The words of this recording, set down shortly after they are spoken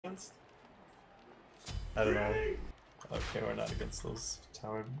I don't know. Okay, we're not against those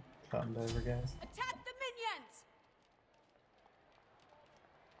tower fountain diver guys. Attack the minions!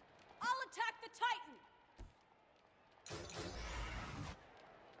 I'll attack the Titan!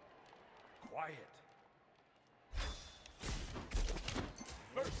 Quiet.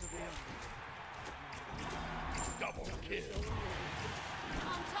 First double kill.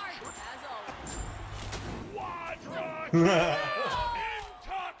 On target, as always. Quadra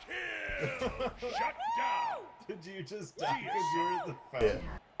Penta Kill! Shut down! Did you just die because you were at the fountain?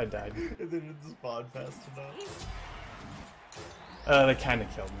 Yeah, I died. And then it spawned fast enough? They kinda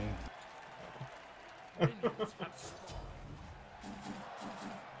killed me. Minions have spawned.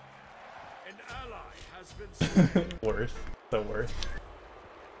 An ally has been slain. Worth. The worth.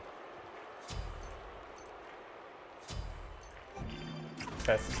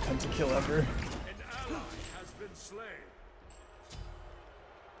 Fastest Penta Kill ever. An ally has been slain.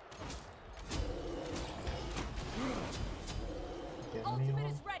 Get Ultimate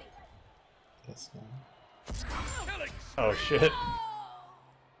anyone? is ready! Guess not. Killing Oh shit.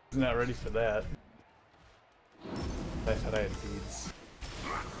 He's not ready for that. I thought I had beads.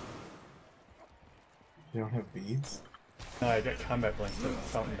 You don't have beads? No, I got combat blanks at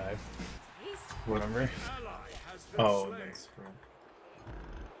Fountain Dive. Remember? ally has been Oh, slain. nice bro.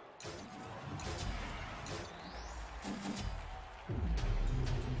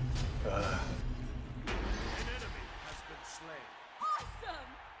 An enemy has been slain. Awesome!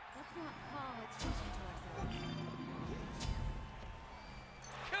 Let's not call attention to ourselves.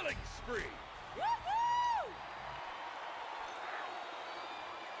 Killing spree. Woohoo!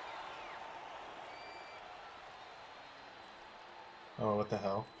 Oh, what the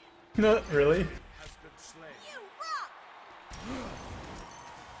hell? No, really? Has been slain. You rock!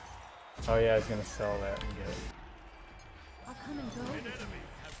 Oh yeah, I was gonna sell that and get it. I'll come and go. An enemy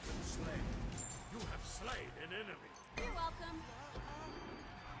has been slain. You have slain an enemy. You're welcome.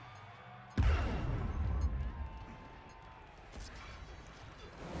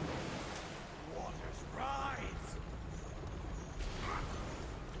 Waters rise.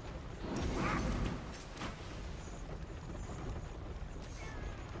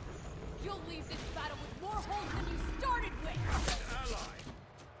 You'll leave this battle with more holes than you started with! An ally.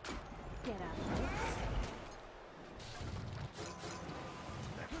 Get out.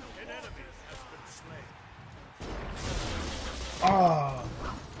 An enemy has been slain. Ah!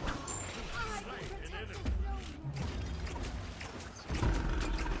 Slain an enemy.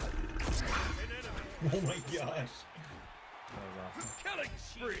 An enemy. Oh my gosh! That was awesome. Killing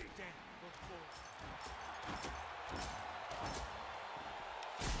spree.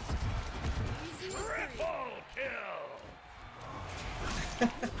 Easy as Triple kill.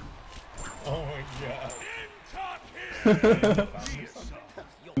 Oh my god. Penta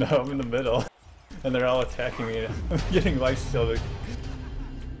kill. No, I'm in the middle. And they're all attacking me. I'm getting lifesteal.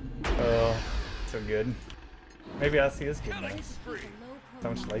 Oh, so good. Maybe Aussie is good now. Killing spree. So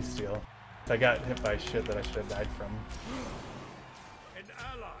much lifesteal. I got hit by shit that I should have died from. An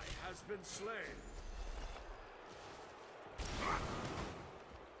ally has been slain.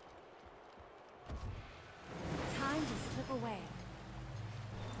 Time to slip away.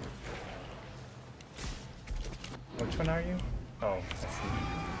 Which one are you? Oh, I An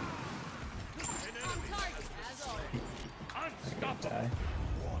On enemy target, as always. unstoppable. Die.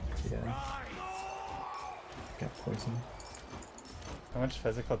 Yeah, Rise. got poison. see. How much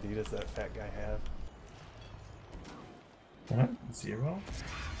physical D does that fat guy have? What? 0?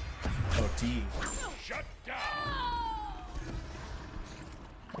 Oh, D. Shut down.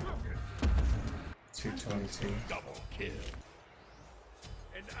 222. Double kill.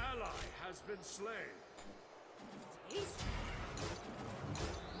 An ally has been slain.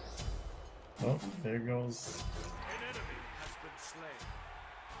 Oh, there goes. An enemy has been slain.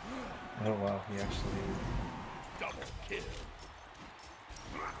 Oh wow, he actually. Double kill.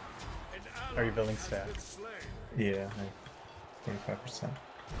 An ally Are you building has staff? been slain. Yeah, like 45%.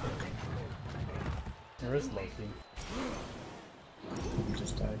 Where is Loki? He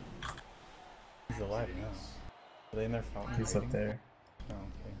just died. He's alive now. Are they in their fountain? He's up hiding? there. Oh,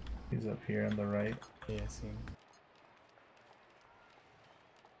 okay. He's up here on the right. Yeah, I see him.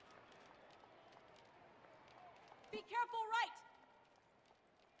 Be careful, right!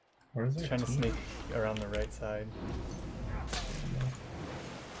 Where's He's our trying to team? sneak around the right side.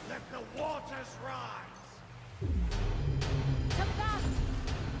 Let the waters rise. Come back!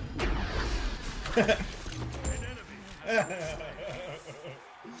 An enemy has been slain.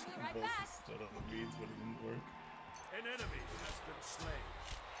 Be right back! Stood on the beads, but it didn't work. An enemy has been slain.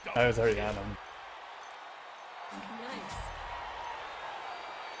 I was already on him. Nice.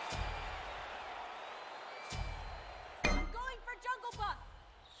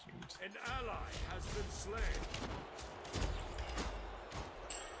 An ally has been slain.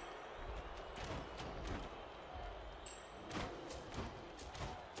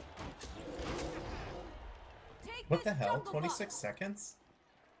 Take What the this hell? jungle 26 seconds?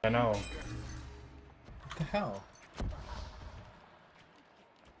 I know. What the hell?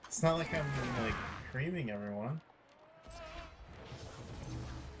 It's not like I'm like creaming everyone.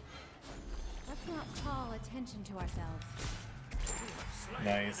 Let's not call attention to ourselves.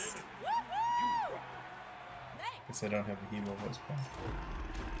 Nice. Woohoo! Guess I don't have the Hebo voice back.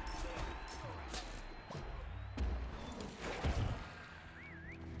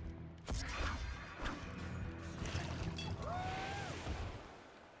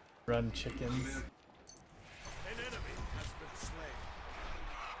 Run, chickens. An enemy has been slain.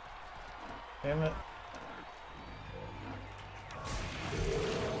 Damn it.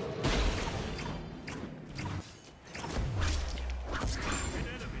 An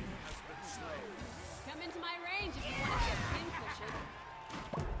enemy has been slain. Come into my range if you want to get pincushion.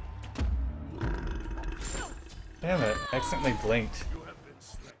 Damn it. I accidentally blinked. You have been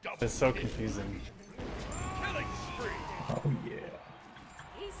slain. It's so confusing. Killing spree. Oh yeah.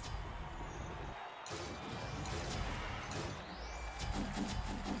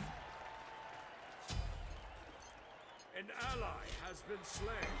 An ally has been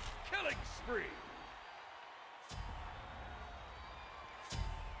slain. Killing spree.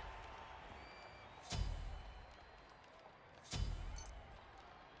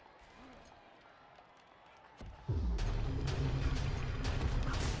 An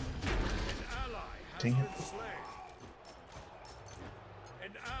ally has Dang it. been slain.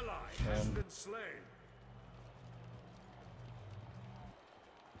 An ally has been slain.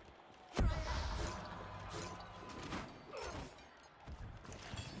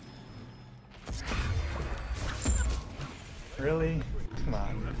 Really? Come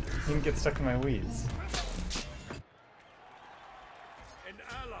on. You can get stuck in my weeds. An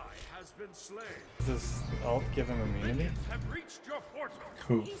ally has been slain. Does this ult give him immunity? Have reached your portal.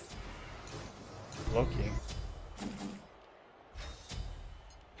 Who? Loki.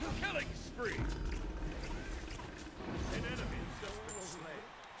 Killing spree. An enemy has been slain.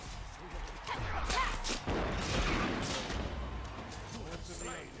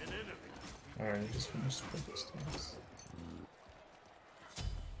 Slain an enemy. Alright, I just finished with this task.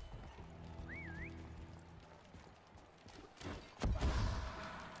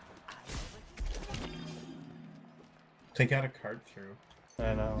 Take out a cart through,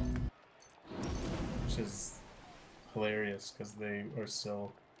 I know. which is hilarious because they are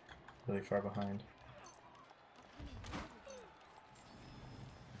still really far behind.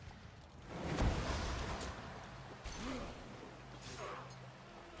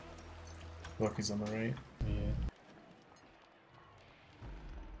 Loki's on the right. Yeah.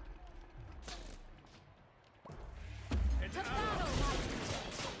 An ally.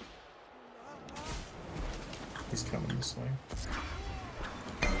 He's coming this way.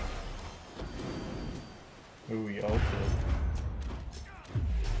 Ooh, he ulted.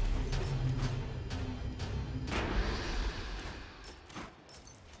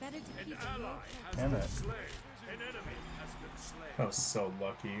 Better to An keep ally has Damn been it. slain. An enemy has been slain. That was so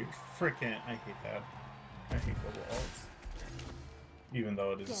lucky. Frickin', I hate that. I hate global ults. Even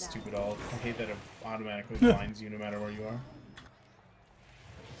though it is a stupid ult. I hate that it automatically blinds you no matter where you are.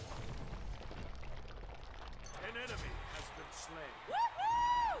 An enemy has been slain.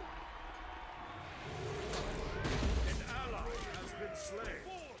 An ally has been slain.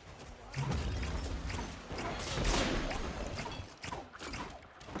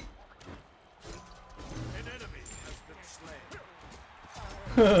 An enemy has been slain.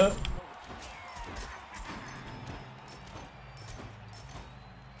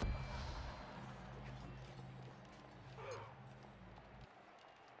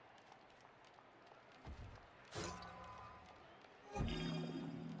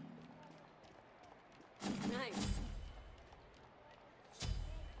 Nice.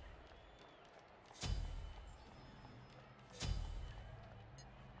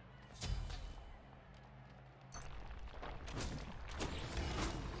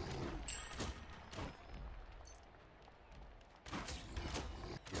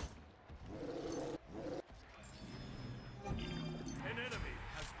 An enemy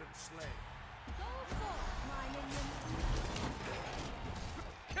has been slain. Go forth, my minion.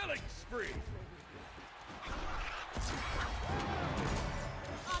 Killing spree.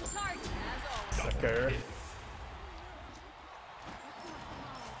 On target, as always. Sucker.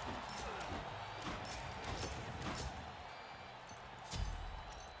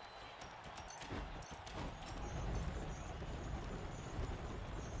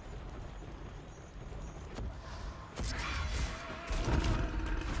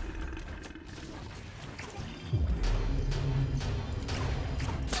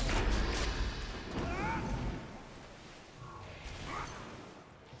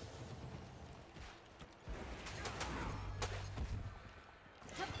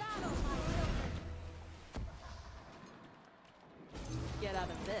 Get out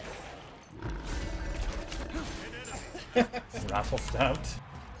of this. Raffle stabbed.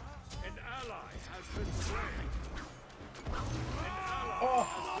 An ally has been slain. Oh,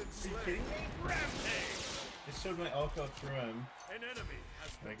 are you kidding me? Rampage. It showed my ult go through him. An enemy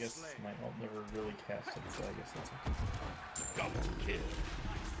has But I been guess slain. my ult never really casted, so I guess that's okay. Double kill.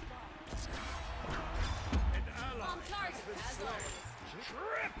 An ally On target, has been as slain. always.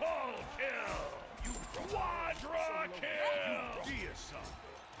 Triple kill. You quadra kill. Deicide.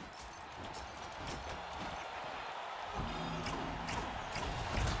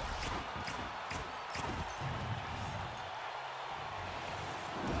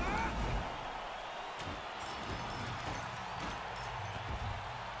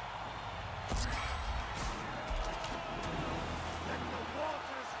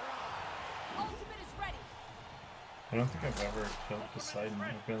 Ultimate is ready. I don't think I've ever killed Poseidon.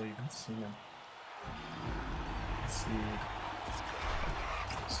 I've barely even seen him. Let's see.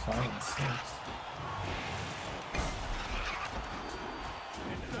 It's 5 and 6.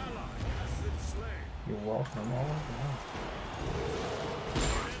 An ally has been slain. You're welcome. Oh,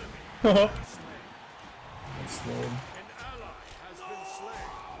 wow. That's slowed. An ally has been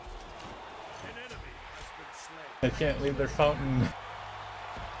slain. An enemy has been slain. They can't leave their fountain.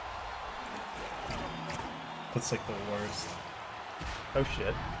 That's like the worst. Oh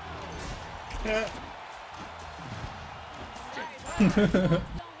shit. Yeah. Don't work on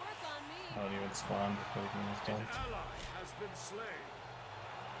me. I don't even spawn before the game is done. An ally has been slain.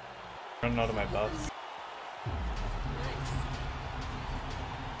 Running out of my buffs.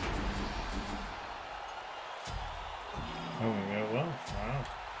 Oh my god, well, wow.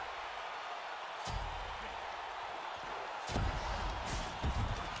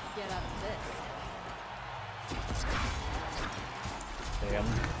 Get out of this. Damn.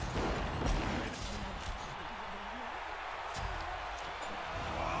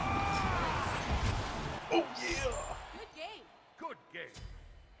 Oh yeah! Good game. Good game.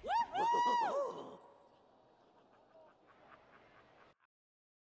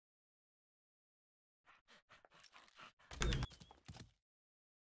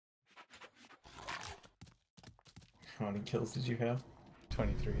 How many kills did you have?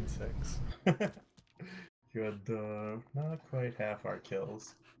 23 and 6. You had not quite half our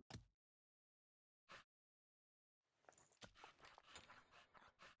kills.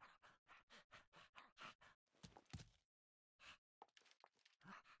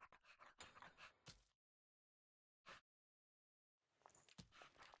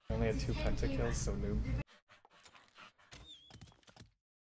 I only had 2 Penta Kills, so noob.